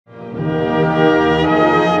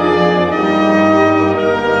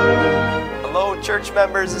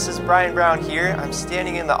members, this is Brian Brown here. I'm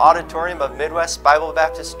standing in the auditorium of Midwest Bible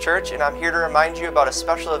Baptist Church, and I'm here to remind you about a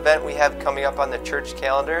special event we have coming up on the church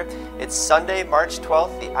calendar. It's Sunday, March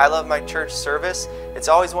 12th, the I Love My Church service. It's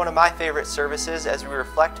always one of my favorite services as we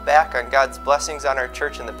reflect back on God's blessings on our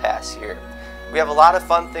church in the past year. We have a lot of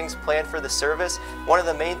fun things planned for the service. One of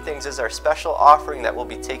the main things is our special offering that we'll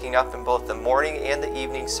be taking up in both the morning and the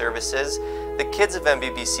evening services. The kids of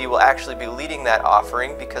MBBC will actually be leading that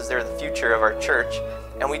offering because they're the future of our church.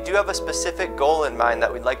 And we do have a specific goal in mind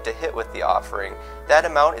that we'd like to hit with the offering. That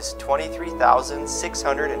amount is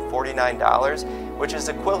 $23,649, which is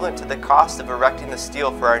equivalent to the cost of erecting the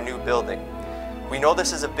steel for our new building. We know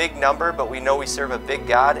this is a big number, but we know we serve a big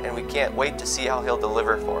God, and we can't wait to see how He'll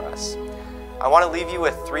deliver for us. I want to leave you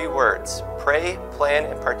with 3 words: pray, plan,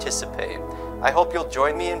 and participate. I hope you'll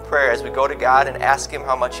join me in prayer as we go to God and ask Him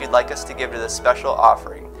how much He'd like us to give to this special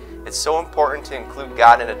offering. It's so important to include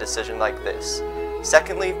God in a decision like this.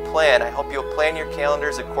 Secondly, plan. I hope you'll plan your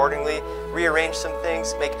calendars accordingly, rearrange some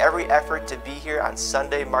things, make every effort to be here on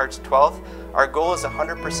Sunday, March 12th. Our goal is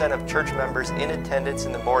 100% of church members in attendance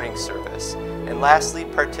in the morning service. And lastly,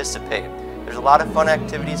 participate. There's a lot of fun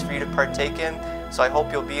activities for you to partake in, so I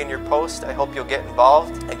hope you'll be in your post. I hope you'll get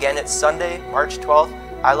involved. Again, it's Sunday, March 12th,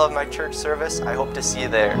 I Love My Church service. I hope to see you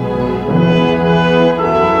there.